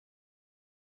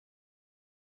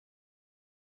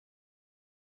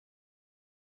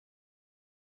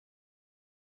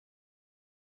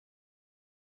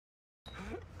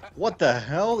What the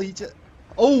hell? He just.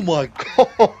 Oh my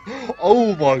god!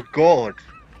 Oh my god!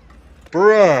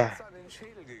 Bruh! An den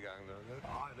Schädel gegangen, ne?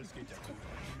 Ah, das geht ja gut.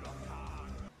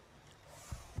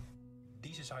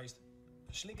 Dieses heißt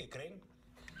Slikkekring.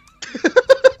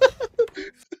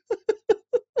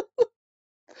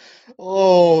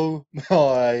 Oh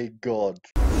my god.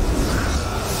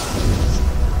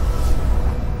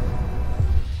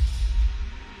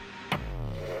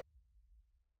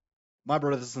 My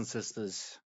brothers and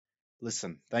sisters,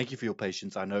 listen, thank you for your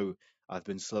patience. I know I've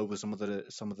been slow with some of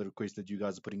the requests that you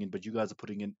guys are putting in, but you guys are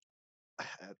putting in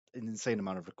an insane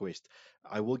amount of requests.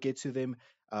 I will get to them.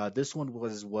 This one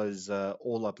was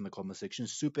all up in the comment section.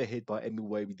 Superhit by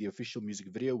Emiway with the official music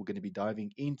video. We're going to be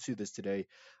diving into this today.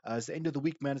 It's the end of the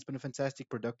week, man. It's been a fantastic,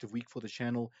 productive week for the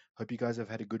channel. Hope you guys have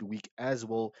had a good week as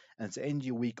well. And to end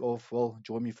your week off, well,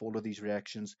 join me for all of these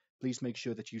reactions. Please make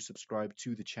sure that you subscribe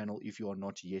to the channel if you are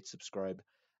not yet subscribed.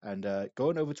 And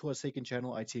going over to our second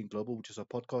channel, IT and Global, which is our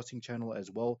podcasting channel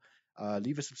as well.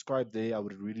 Leave a subscribe there. I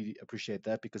would really appreciate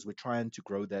that because we're trying to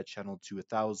grow that channel to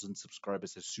 1,000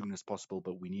 subscribers as soon as possible,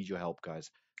 but we need your help,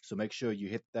 guys. So make sure you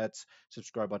hit that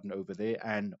subscribe button over there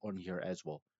and on here as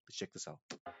well. Let's check this out.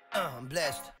 I'm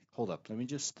blessed. Hold up. Let me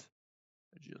just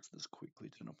adjust this quickly.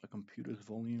 Turn up the computer's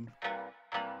volume.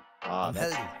 Ah, I'm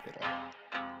that's healthy. better.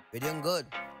 We're doing good.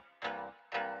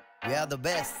 We are the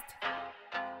best.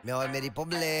 मैं और मेरी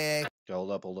public.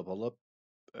 Hold up.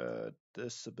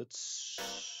 This a bit.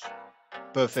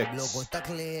 Perfect. सब लोगों को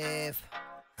तकलीफ.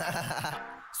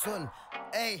 सुन,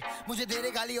 ए, मुझे दे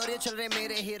रहे गाली और ये चल रहे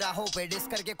मेरे ही राहों पे डिस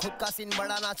करके खुद का सीन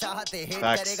बढ़ाना चाहते हेट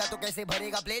करेगा तो कैसे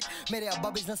भरेगा प्लेट मेरे अब्बा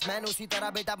बिजनेसमैन उसी तरह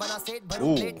बेटा बना सेट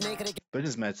भरू प्लेट नहीं करे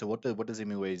businessman. So what does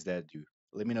Emiway's dad do?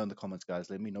 Let me know in the comments, guys.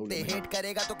 Let me know. Hate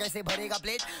करेगा तो कैसे भरेगा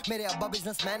प्लेट मेरे अब्बा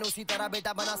बिजनेसमैन उसी तरह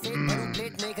बेटा बना सेट भरू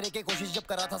प्लेट नहीं करे के कोशिश जब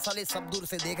करा था साले सब दूर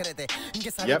से देख रहे थे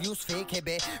इनके सारे व्यूज फेक है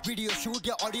बे वीडियो शूट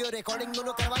या ऑडियो रिकॉर्डिंग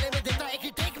दोनों करवाने में देता एक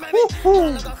ही टेक में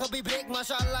लगा कभी ब्रेक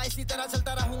माशाल्लाह इसी तरह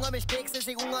चलता रहूंगा मिस्टेक से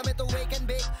सीखूंगा मैं तो वेक and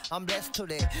bake I am blessed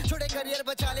today छोटे करियर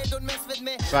बचा ले डोंट मेस विद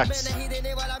मी मैं नहीं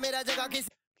देने वाला मेरा जगह किसी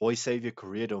Boy, save your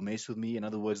career, don't mess with me. In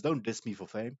other words, don't diss me for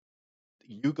fame.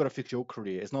 You gotta fix your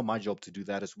career. It's not my job to do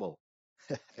that as well.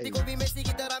 को भी Messi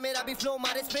की तरह मेरा भी flow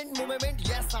मारे sprint movement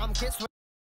yes I am किस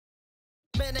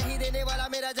मैं नहीं देने वाला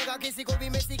मेरा जगह किसी को भी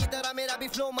मेसी की तरह मेरा भी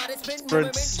फ्लो मारे sprint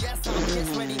movement yes I am किस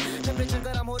रेडी टेंपरेचर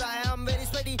गर्म हो रहा है आई एम वेरी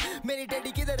स्वेटी मेरी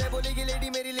टेडी किधर है बोलेगी लेडी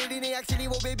मेरी लेडी नहीं एक्चुअली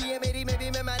वो बेबी है मेरी मे भी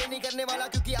मैं मैरी नहीं करने वाला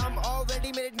क्योंकि आई एम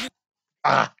ऑलरेडी मेरी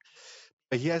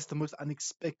But he has the most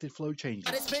unexpected flow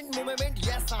changes.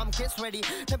 Yes, I'm kiss ready.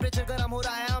 Temperature गर्म हो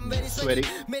रहा है, I'm very sweaty.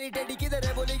 मेरी टेडी किधर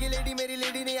है बोलेगी लेडी मेरी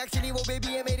लेडी नहीं एक्चुअली वो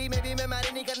बेबी है मेरी मे भी मैं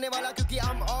मैरी नहीं करने वाला क्योंकि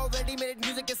I'm already मेरे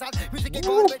म्यूजिक के साथ म्यूजिक के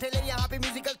कॉर्ड बैठे ले यहाँ पे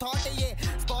म्यूजिकल थॉट है ये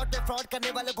स्पॉट पे फ्रॉड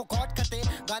करने वाले को कॉट करते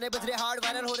गाने बज रहे हार्ड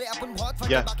वायरल हो रहे अपन बहुत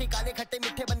फटे बाकी काले खट्टे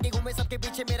मिठे बन के घूमे सबके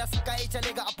पीछे मेरा सिक्का ही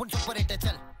चलेगा अपन सुपर हिट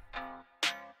चल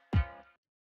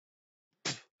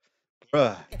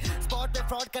Bruh.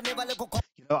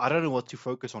 You know, I don't know what to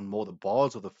focus on more, the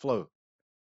bars or the flow.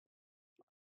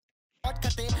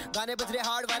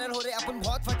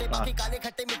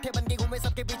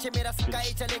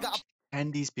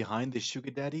 Candies behind the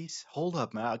sugar daddies? Hold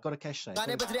up, man. I gotta catch that.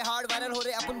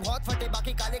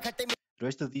 The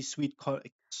rest of these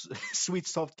sweet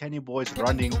soft candy boys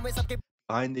running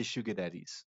behind their sugar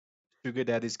daddies. Sugar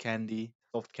daddies candy.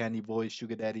 Soft candy boys,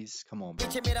 sugar daddies. Come on, bro.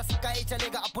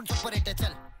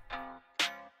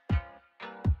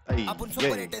 Hey, yeah.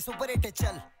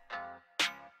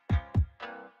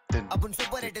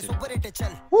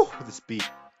 Woo, this beat.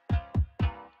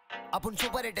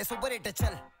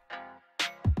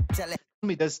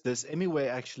 Does Emiway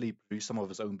actually produce some of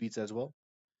his own beats as well?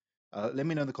 Let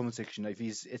me know in the comment section if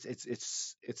he's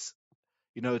it's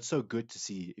you know, it's so good to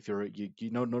see if you're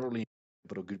you know, not only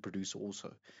but a good producer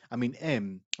also. I mean,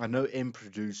 I know M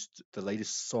produced the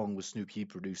latest song with Snoop. He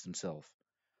produced himself,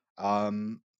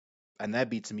 and that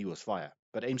beat to me was fire.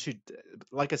 But M should,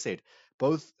 like I said,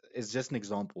 both is just an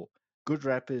example. Good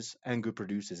rappers and good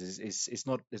producers is it's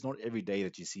not every day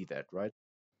that you see that, right?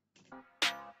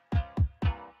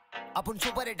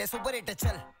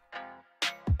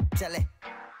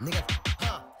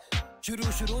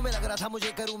 शुरू में लग रहा था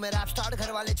मुझे करूं मैं rap start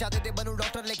घर वाले चाहते थे बनूं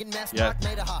डॉक्टर लेकिन मैं स्मार्ट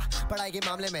नहीं रहा पढ़ाई के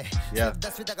मामले में सिर्फ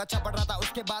 10वीं तक अच्छा पढ़ रहा था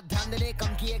उसके बाद ध्यान देने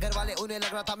कम किए घर वाले उन्हें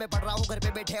लग रहा था मैं पढ़ रहा हूं घर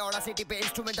पे बैठे ऑडासिटी पे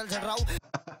इंस्ट्रूमेंटल झड़ रहा हूं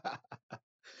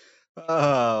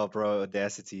Oh, bro,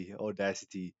 audacity.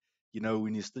 You know,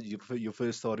 when you're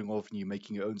first starting off and you're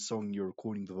making your own song, you're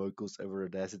recording the vocals over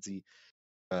Audacity.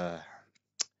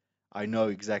 I know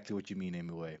exactly what you mean,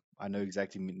 anyway. I know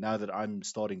exactly now that I'm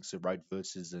starting to write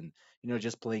verses and, you know,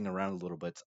 just playing around a little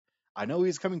bit. I know where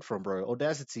he's coming from, bro.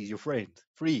 Audacity is your friend.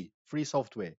 Free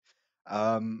software.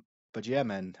 But yeah,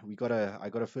 man, I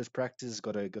gotta first practice.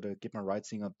 Gotta get my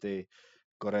writing up there.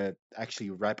 Gotta actually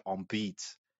rap on beat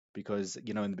because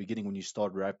in the beginning when you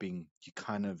start rapping, you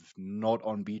kind of not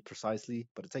on beat precisely,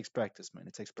 but it takes practice, man.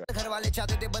 It takes practice. घर वाले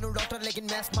चाहते थे बनूं doctor लेकिन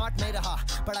मैं smart नहीं रहा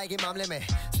पढ़ाई के मामले में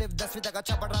सिर्फ 10वीं तक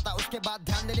अच्छा पढ़ रहा था उसके बाद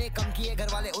ध्यान देने कम किए घर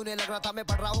वाले उन्हें लग रहा था मैं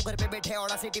पढ़ रहा हूँ घर पे बैठे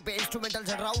ऑडासिटी पे इंस्ट्रूमेंटल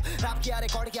झड़ रहा हूँ रैप किया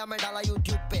रिकॉर्ड किया मैं डाला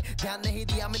यूट्यूब पे ध्यान नहीं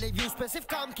दिया मैंने व्यूज पे सिर्फ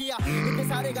काम किया इतने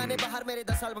सारे गाने बाहर मेरे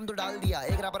 10 एल्बम तो डाल दिया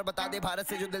एक रैपर बता दे भारत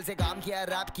से जो दिल से काम किया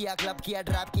रैप किया क्लब किया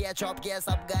ड्रैप किया चॉप किया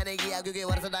सब गाने किया क्योंकि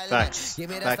वर्सेटाइल है ये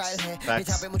मेरा स्टाइल है ये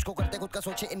जहाँ पे मुझको करते खुद का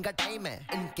सोचे इनका टाइम है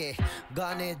इनके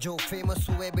गाने जो फेमस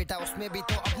हुए बेटा उसमें भी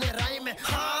तो अपने राइम है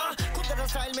हाँ खुद का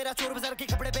स्टाइल मेरा चोर बाजार के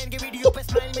कपड़े पहन के वीडियो पे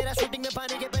स्माइल मेरा शूटिंग में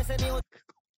पानी के पैसे नहीं होते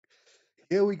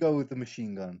Here we go with the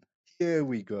machine gun. Here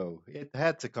we go. It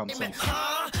had to come sometime.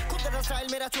 हाँ खुद का स्टाइल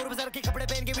मेरा चोर बाजार के कपड़े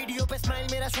पहन के वीडियो पे स्माइल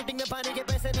मेरा शूटिंग में पानी के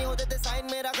पैसे नहीं होते थे साइन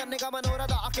मेरा करने का मन हो रहा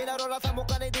था अकेला रो रहा था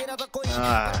मौका नहीं दे रहा था कोई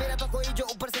पर मेरा तो कोई जो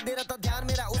ऊपर से दे रहा था ध्यान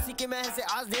मेरा उसी के मैं से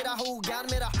आज दे रहा हूँ ज्ञान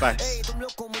मेरा ए तुम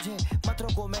लोग को मुझे मत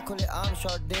रोको मैं खुले आम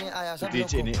शॉट दे आया सब लोग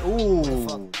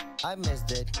को I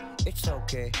missed it it's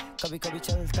okay कभी कभी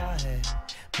चलता है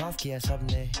माफ किया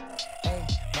सबने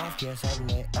माफ किया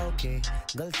सबने ओके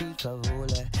गलती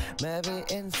कबूल है मैं भी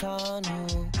इंसान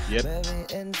हूँ मैं भी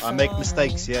इंसान I make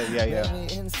mistakes yeah मैं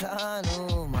भी इंसान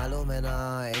हूँ मालूम है ना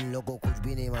इन लोगों को कुछ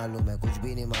भी नहीं मालूम है कुछ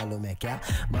भी नहीं मालूम है क्या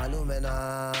मालूम है ना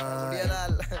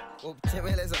लाल उपचे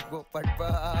मेले सबको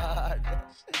पटपट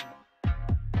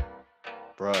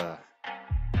bruh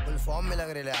फुल फॉर्म में लग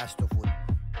रहे ले आज तो फुल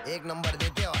एक नंबर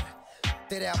देते और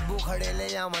तेरे अब्बू खड़े ले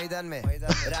या मैदान में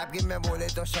रैप गेम में बोले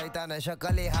तो शैतान है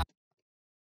शक्ल ही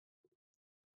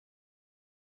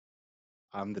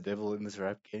I'm the devil in this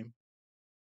rap game.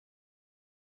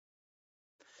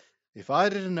 If I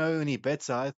didn't know any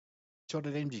better, I shot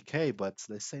at MGK, but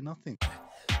they say nothing.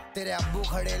 तेरे अब्बू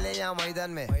खड़े ले या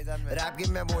मैदान में रैप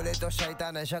गेम में बोले तो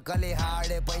शैतान है शक्ल ही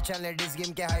हार्ड है पहचान ले डिस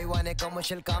गेम के हाईवान है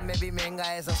कमर्शियल काम में भी महंगा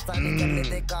है सस्ता नहीं कर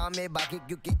लेते काम है बाकी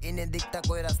क्योंकि इन्हें दिखता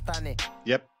कोई रास्ता नहीं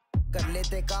Yep. कर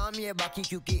लेते काम ये बाकी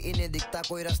क्योंकि इन्हें दिखता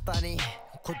कोई रास्ता नहीं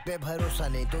खुद पे भरोसा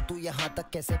नहीं तो तू यहाँ तक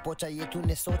कैसे पहुंचा ये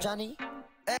तूने सोचा नहीं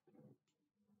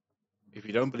If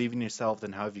you don't believe in yourself,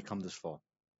 then how have you come this far?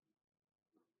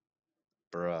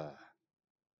 Bruh.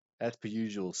 As per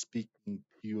usual, speaking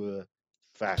pure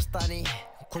facts. नहीं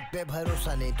खुद पे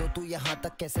भरोसा नहीं तो तू यहाँ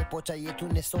तक कैसे पहुंचा ये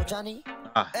तूने सोचा नहीं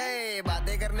ए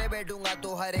बातें करने बैठूंगा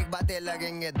तो हर एक बातें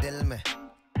लगेंगे दिल में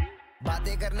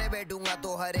बातें करने बैठूंगा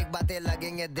तो हर एक बातें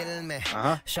लगेंगे दिल में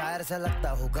शायर से लगता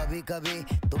हूँ कभी कभी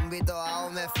तुम भी तो आओ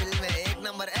मैं फिल्म में एक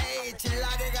नंबर ए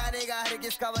चिल्ला के गाने का हर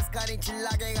किसका बस का नहीं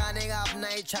चिल्ला के गाने का अपना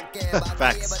ही छक्के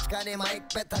बाकी ये बचकाने माइक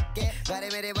पे थक के गाने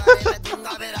मेरे बारे में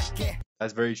दूंगा मैं रख के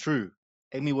That's very true.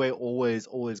 Emiway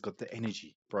always got the energy,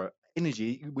 bro. Energy.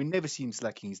 We never see him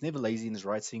slacking. He's never lazy in his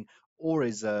writing or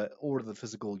the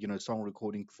physical, song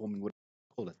recording, performing, what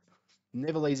you call it.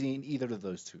 Never lazy in either of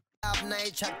those two. अपना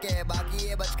ही छक्के बाकी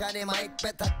ये बचकाने mic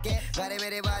पे थक के गाने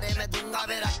मेरे बारे में दूंगा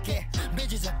मैं रख के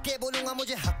बीच झक्के बोलूंगा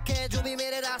मुझे हक्के जो भी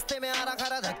मेरे रास्ते में आ रहा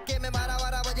खरा धक्के मैं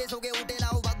 12 बजे सो के उठे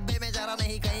लाऊं बग्बे में जा रहा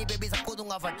नहीं कहीं पे भी सबको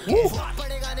दूंगा फटके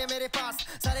पड़े गाने मेरे पास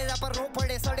सारे रैपर रो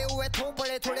पड़े सड़े हुए थो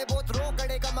पड़े थोड़े बहुत रो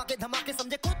गड़े कमाके धमाके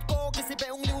समझे खुद को किसी पे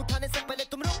उंगली उठाने से पहले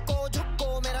तुम रुको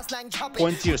झुको मेरा स्लैंग छापे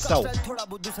Point to yourself. थोड़ा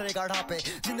बहुत दूसरे का ढापे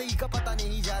जिंदगी का पता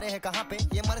नहीं जा रहे हैं कहाँ पे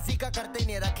ये मर्जी का करते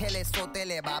नहीं रखे ले सोते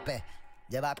ले बाप है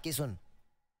जब आपकी सुन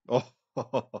Oh,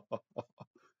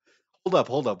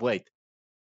 hold up, wait.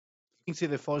 You can say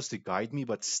they're forced to guide me,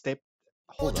 but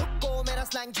hold up. मेरा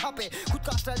स्लैंग छापे खुद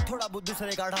का स्टाइल थोड़ा बहुत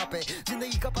दूसरे का ढापे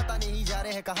जिंदगी का पता नहीं जा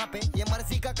रहे हैं कहाँ पे ये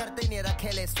मर्जी का करते नहीं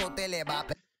रखे ले सोते ले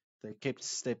बाप They kept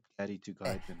stepdaddy to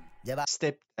guide them. जब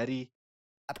Stepdaddy,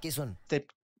 आपकी सुन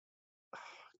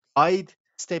guide,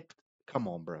 come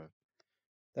on, bro.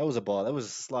 That was a bar. That was a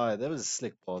slide. That was a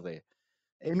slick bar there.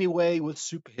 Emiway with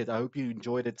Superhit. I hope you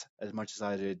enjoyed it as much as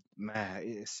I did.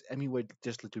 Man, Emiway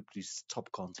just literally produced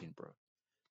top content, bro.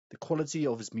 The quality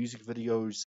of his music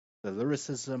videos, the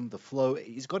lyricism, the flow,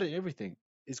 he's got it everything.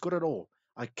 He's got it all.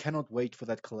 I cannot wait for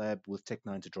that collab with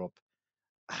Tech9 to drop.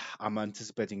 I'm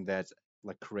anticipating that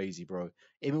like crazy, bro.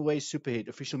 Emiway Superhit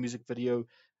official music video.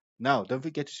 Now, don't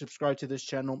forget to subscribe to this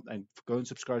channel and go and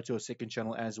subscribe to our second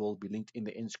channel as well. It'll be linked in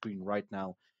the end screen right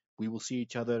now. We will see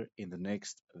each other in the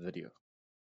next video.